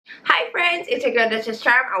Hi friends, it's your girl Duchess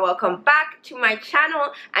Charm and welcome back to my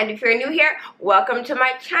channel. And if you're new here, welcome to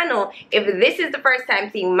my channel. If this is the first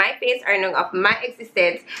time seeing my face or knowing of my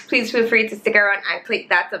existence, please feel free to stick around and click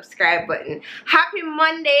that subscribe button. Happy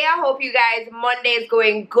Monday. I hope you guys Monday is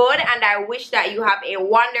going good and I wish that you have a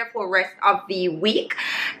wonderful rest of the week.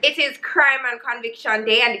 It is Crime and Conviction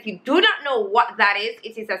Day, and if you do not know what that is,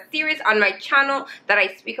 it is a series on my channel that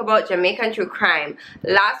I speak about Jamaican true crime.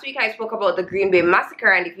 Last week I spoke about the Green Bay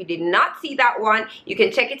Massacre, and if you did not see that one, you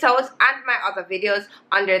can check it out and my other videos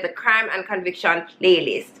under the Crime and Conviction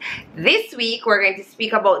playlist. This week we're going to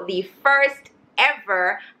speak about the first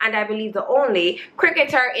ever, and I believe the only,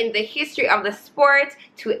 cricketer in the history of the sport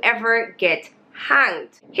to ever get hanged.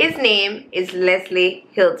 His name is Leslie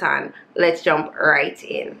Hylton. Let's jump right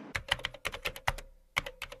in.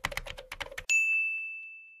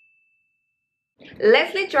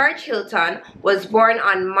 Leslie George Hylton was born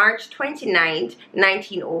on March 29,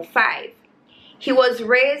 1905. He was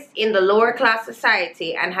raised in the lower class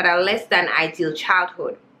society and had a less than ideal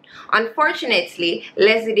childhood. Unfortunately,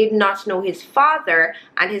 Leslie did not know his father,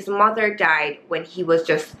 and his mother died when he was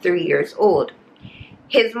just 3 years old.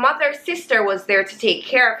 His mother's sister was there to take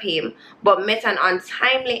care of him, but met an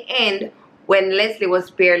untimely end when Leslie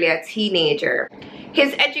was barely a teenager.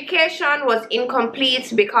 His education was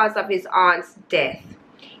incomplete because of his aunt's death.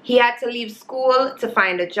 He had to leave school to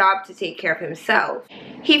find a job to take care of himself.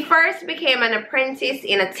 He first became an apprentice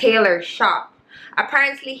in a tailor shop.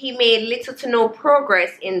 Apparently, he made little to no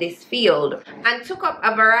progress in this field and took up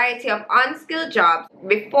a variety of unskilled jobs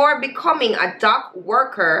before becoming a dock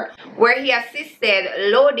worker, where he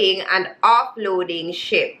assisted loading and offloading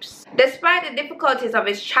ships. Despite the difficulties of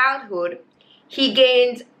his childhood, he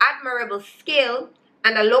gained admirable skill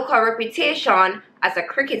and a local reputation as a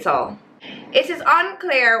cricketer. It is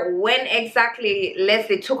unclear when exactly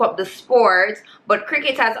Leslie took up the sport, but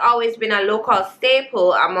cricket has always been a local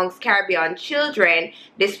staple amongst Caribbean children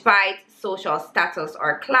despite social status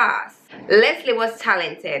or class. Leslie was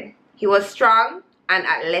talented. He was strong and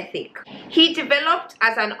athletic. He developed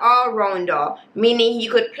as an all-rounder, meaning he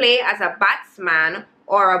could play as a batsman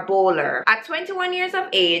or a bowler. At 21 years of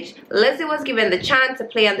age, Leslie was given the chance to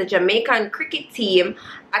play on the Jamaican cricket team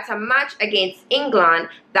at a match against England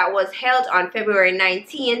that was held on February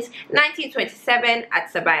 19th, 1927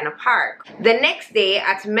 at Sabina Park. The next day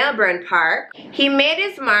at Melbourne Park, he made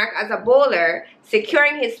his mark as a bowler,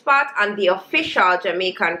 securing his spot on the official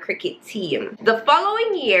Jamaican cricket team. The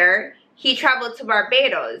following year, he traveled to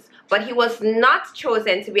Barbados, but he was not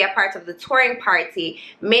chosen to be a part of the touring party,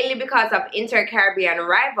 mainly because of inter-Caribbean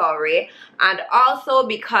rivalry and also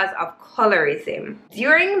because of colorism.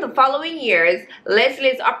 During the following years,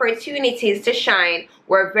 Leslie's opportunities to shine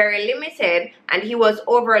were very limited, and he was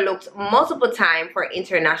overlooked multiple times for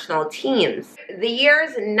international teams. The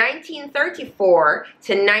years 1934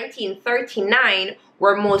 to 1939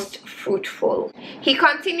 were most fruitful. He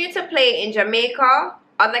continued to play in Jamaica,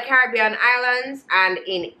 on the Caribbean islands, and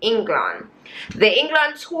in England. The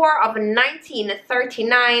England tour of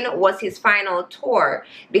 1939 was his final tour,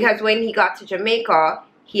 because when he got to Jamaica,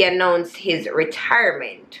 he announced his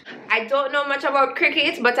retirement. I don't know much about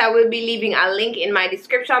cricket, but I will be leaving a link in my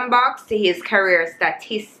description box to his career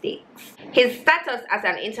statistics. His status as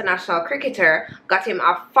an international cricketer got him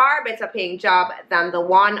a far better paying job than the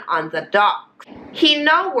one on the dock. He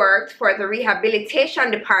now worked for the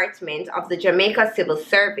Rehabilitation Department of the Jamaica Civil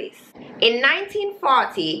Service. In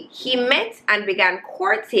 1940, he met and began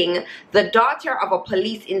courting the daughter of a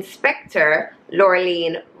police inspector,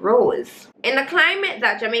 Lorraine Rose. In the climate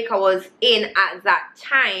that Jamaica was in at that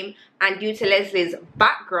time, and due to Leslie's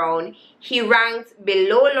background, he ranked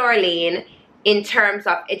below Lorraine in terms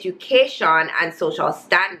of education and social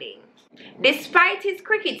standing. Despite his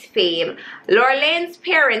cricket fame, Lorraine's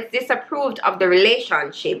parents disapproved of the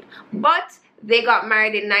relationship, but they got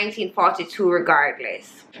married in 1942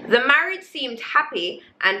 regardless. The marriage seemed happy,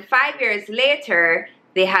 and 5 years later,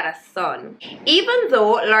 they had a son. Even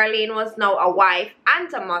though Lorraine was now a wife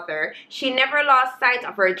and a mother, she never lost sight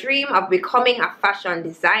of her dream of becoming a fashion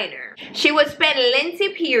designer. She would spend lengthy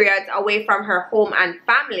periods away from her home and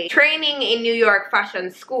family, training in New York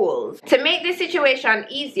fashion schools. To make the situation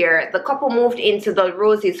easier, the couple moved into the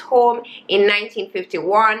Roses' home in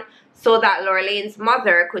 1951, so that Lorraine's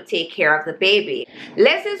mother could take care of the baby.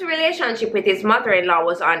 Leslie's relationship with his mother-in-law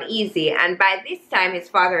was uneasy, and by this time his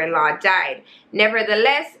father-in-law died.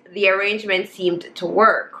 Nevertheless, the arrangement seemed to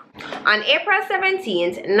work. On April 17,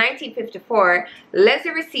 1954,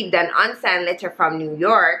 Leslie received an unsigned letter from New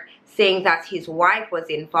York saying that his wife was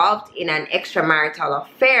involved in an extramarital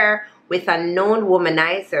affair with a known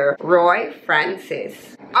womanizer, Roy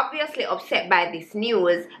Francis. Obviously upset by this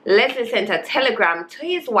news, Leslie sent a telegram to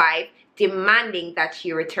his wife demanding that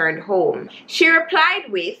she return home. She replied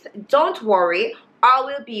with, "Don't worry, all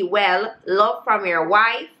will be well, love from your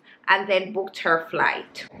wife," and then booked her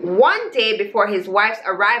flight. One day before his wife's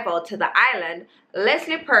arrival to the island,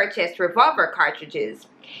 Leslie purchased revolver cartridges.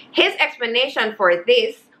 His explanation for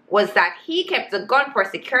this was that he kept the gun for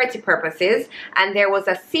security purposes and there was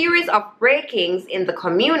a series of break-ins in the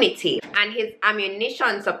community and his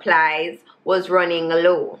ammunition supplies was running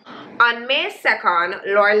low. On May 2nd,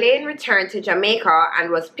 Lorraine returned to Jamaica and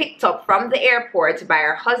was picked up from the airport by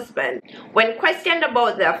her husband. When questioned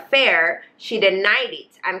about the affair, she denied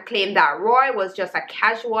it and claimed that Roy was just a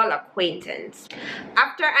casual acquaintance.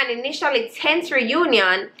 After an initially tense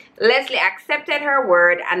reunion, Leslie accepted her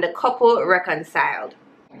word and the couple reconciled.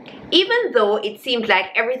 Even though it seemed like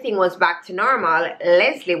everything was back to normal,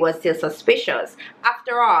 Leslie was still suspicious.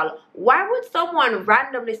 After all, why would someone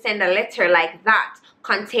randomly send a letter like that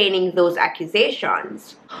containing those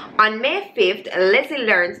accusations? On May 5th, Leslie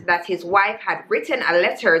learned that his wife had written a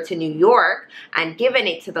letter to New York and given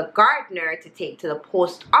it to the gardener to take to the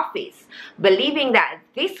post office. Believing that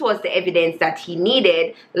this was the evidence that he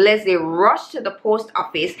needed, Leslie rushed to the post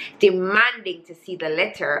office demanding to see the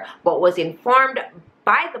letter, but was informed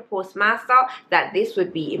by the postmaster that this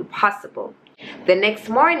would be impossible. The next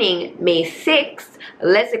morning, May 6th,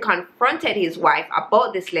 Leslie confronted his wife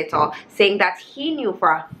about this letter, saying that he knew for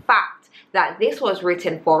a fact that this was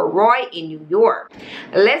written for Roy in New York.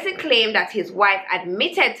 Leslie claimed that his wife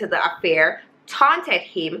admitted to the affair, taunted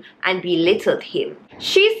him, and belittled him.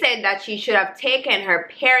 She said that she should have taken her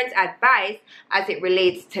parents' advice as it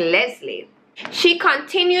relates to Leslie. She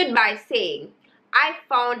continued by saying, "I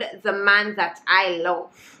found the man that I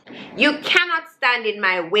love. You cannot stand in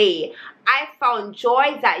my way. I found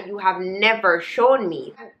joy that you have never shown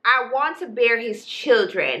me. I want to bear his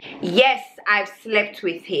children. Yes, I've slept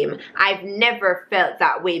with him. I've never felt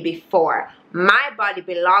that way before. My body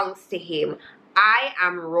belongs to him. I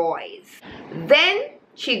am Roy's." Then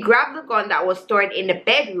she grabbed the gun that was stored in the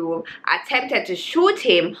bedroom, attempted to shoot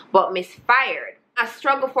him, but misfired. A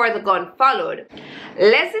struggle for the gun followed.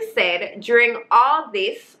 Leslie said during all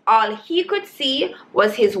this, all he could see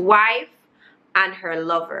was his wife and her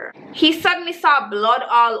lover. He suddenly saw blood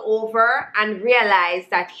all over and realized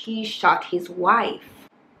that he shot his wife.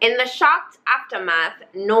 In the shocked aftermath,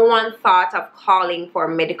 no one thought of calling for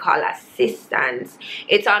medical assistance.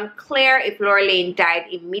 It's unclear if Lorraine died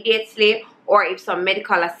immediately or if some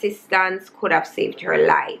medical assistance could have saved her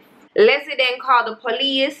life. Leslie then called the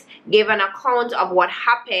police, gave an account of what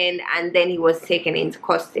happened, and then he was taken into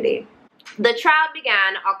custody. The trial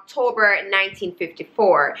began October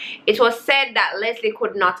 1954. It was said that Leslie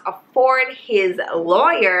could not afford his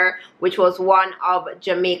lawyer, which was one of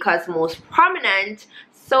Jamaica's most prominent,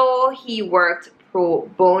 so he worked pro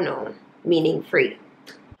bono, meaning free.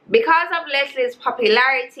 Because of Leslie's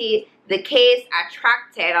popularity, the case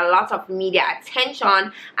attracted a lot of media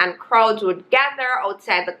attention and crowds would gather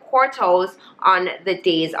outside the courthouse on the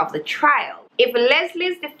days of the trial. If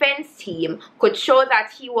Leslie's defense team could show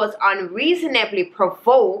that he was unreasonably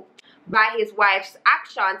provoked by his wife's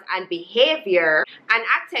actions and behavior and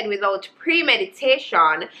acted without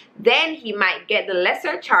premeditation, then he might get the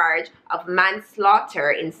lesser charge of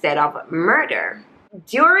manslaughter instead of murder.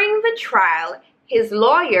 During the trial, his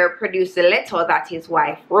lawyer produced a letter that his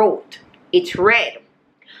wife wrote. It read,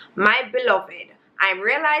 "My beloved, I'm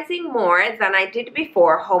realizing more than I did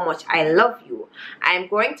before how much I love you. I am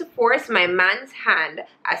going to force my man's hand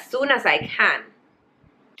as soon as I can."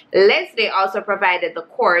 Leslie also provided the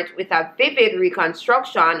court with a vivid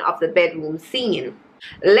reconstruction of the bedroom scene.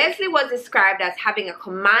 Leslie was described as having a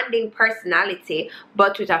commanding personality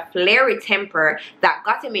but with a fiery temper that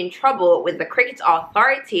got him in trouble with the cricket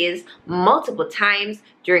authorities multiple times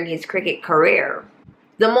during his cricket career.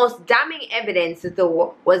 The most damning evidence,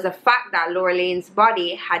 though, was the fact that Lorraine's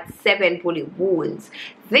body had 7 bullet wounds.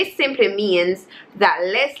 This simply means that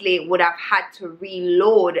Leslie would have had to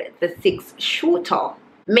reload the 6-shooter,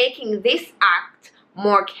 making this act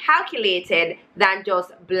more calculated than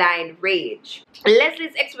just blind rage.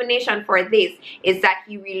 Leslie's explanation for this is that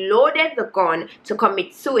he reloaded the gun to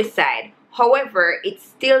commit suicide. However, it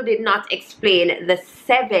still did not explain the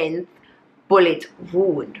 7th bullet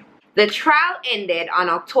wound. The trial ended on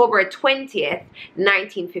October 20th,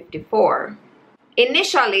 1954.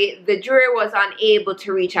 Initially, the jury was unable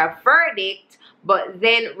to reach a verdict, but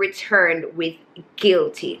then returned with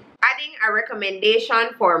guilty, adding a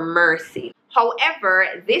recommendation for mercy.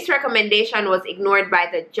 However, this recommendation was ignored by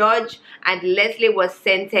the judge and Leslie was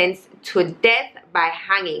sentenced to death by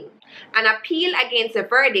hanging. An appeal against the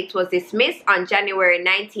verdict was dismissed on January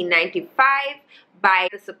 1995 by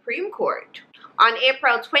the Supreme Court. On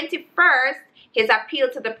April 21st, his appeal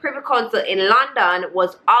to the Privy Council in London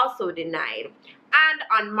was also denied. And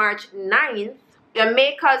on March 9th,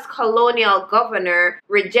 Jamaica's colonial governor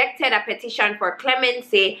rejected a petition for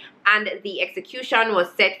clemency, and the execution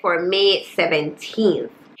was set for May 17th.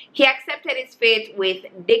 He accepted his fate with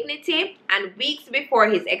dignity, and weeks before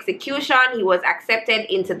his execution, he was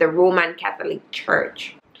accepted into the Roman Catholic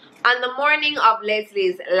Church. On the morning of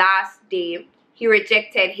Leslie's last day, he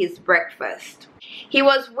rejected his breakfast. He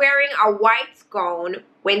was wearing a white gown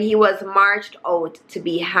when he was marched out to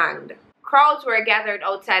be hanged. Crowds were gathered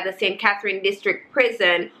outside the St. Catherine District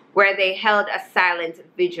Prison, where they held a silent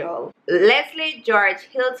vigil. Leslie George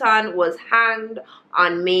Hylton was hanged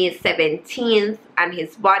on May 17th, and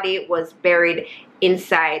his body was buried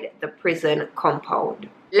inside the prison compound.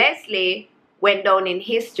 Leslie went down in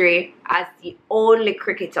history as the only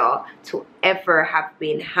cricketer to ever have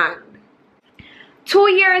been hanged.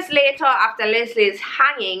 2 years later, after Leslie's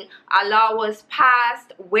hanging, a law was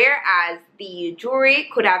passed whereas the jury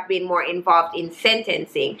could have been more involved in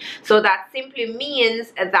sentencing. So that simply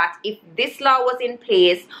means that if this law was in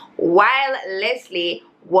place while Leslie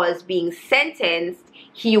was being sentenced,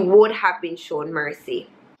 he would have been shown mercy.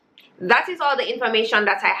 That is all the information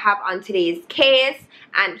that I have on today's case,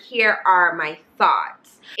 and here are my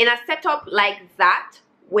thoughts. In a setup like that,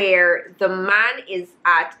 where the man is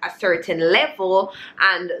at a certain level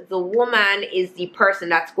and the woman is the person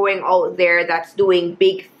that's going out there, that's doing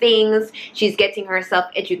big things, she's getting herself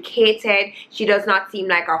educated, she does not seem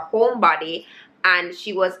like a homebody, and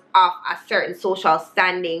she was of a certain social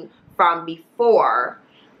standing from before,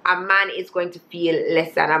 a man is going to feel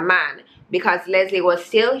less than a man. Because Leslie was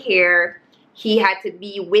still here, he had to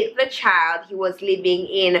be with the child, he was living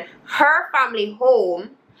in her family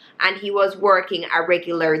home, and he was working a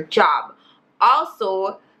regular job.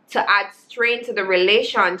 Also, to add strain to the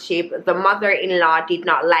relationship, the mother-in-law did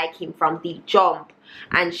not like him from the jump,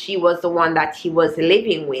 and she was the one that he was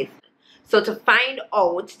living with. So to find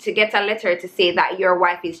out, to get a letter to say that your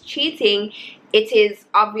wife is cheating, it is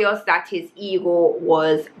obvious that his ego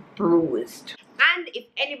was bruised. And if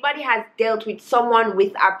anybody has dealt with someone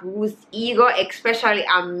with a bruised ego, especially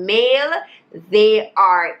a male, they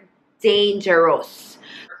are dangerous.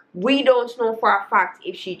 We don't know for a fact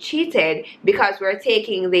if she cheated because we're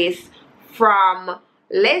taking this from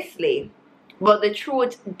Leslie. But the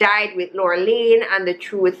truth died with Lorraine and the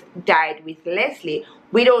truth died with Leslie.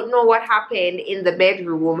 We don't know what happened in the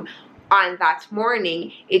bedroom on that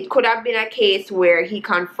morning. It could have been a case where he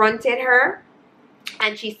confronted her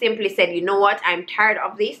and she simply said, you know what, I'm tired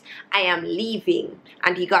of this, I am leaving.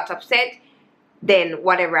 And he got upset, then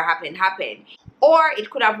whatever happened, happened. Or it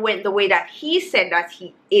could have went the way that he said that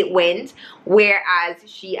it went, whereas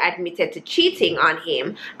she admitted to cheating on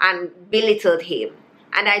him and belittled him.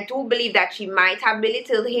 And I do believe that she might have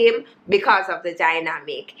belittled him because of the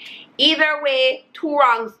dynamic. Either way, two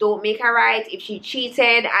wrongs don't make a right. If she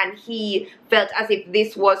cheated and he felt as if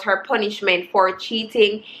this was her punishment for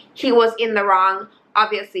cheating, he was in the wrong.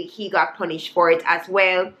 Obviously, he got punished for it as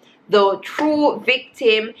well. The true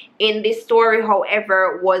victim in this story,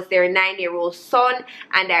 however, was their 9-year-old son,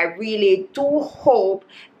 and I really do hope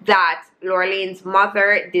that Lorraine's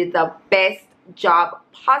mother did the best job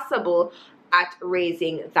possible at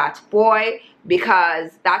raising that boy,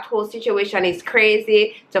 because that whole situation is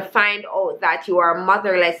crazy. To find out that you are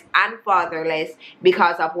motherless and fatherless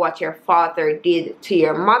because of what your father did to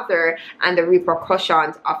your mother and the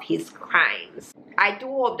repercussions of his crimes. I do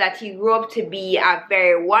hope that he grew up to be a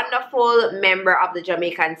very wonderful member of the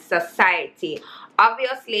Jamaican society.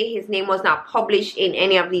 Obviously, his name was not published in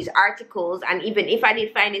any of these articles, and even if I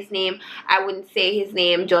did find his name, I wouldn't say his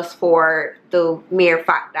name just for the mere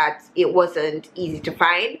fact that it wasn't easy to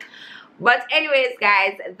find. But anyways,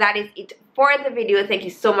 guys, that is it for the video. Thank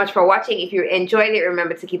you so much for watching. If you enjoyed it,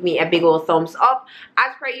 remember to give me a big old thumbs up.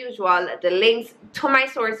 As per usual, the links to my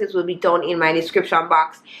sources will be down in my description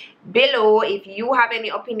box below. If you have any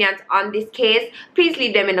opinions on this case, please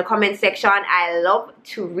leave them in the comment section. I love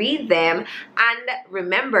to read them. And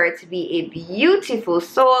remember to be a beautiful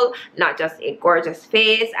soul, not just a gorgeous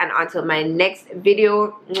face. And until my next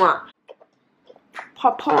video, mwah,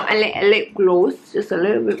 pop on a little gloss, just a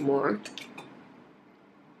little bit more.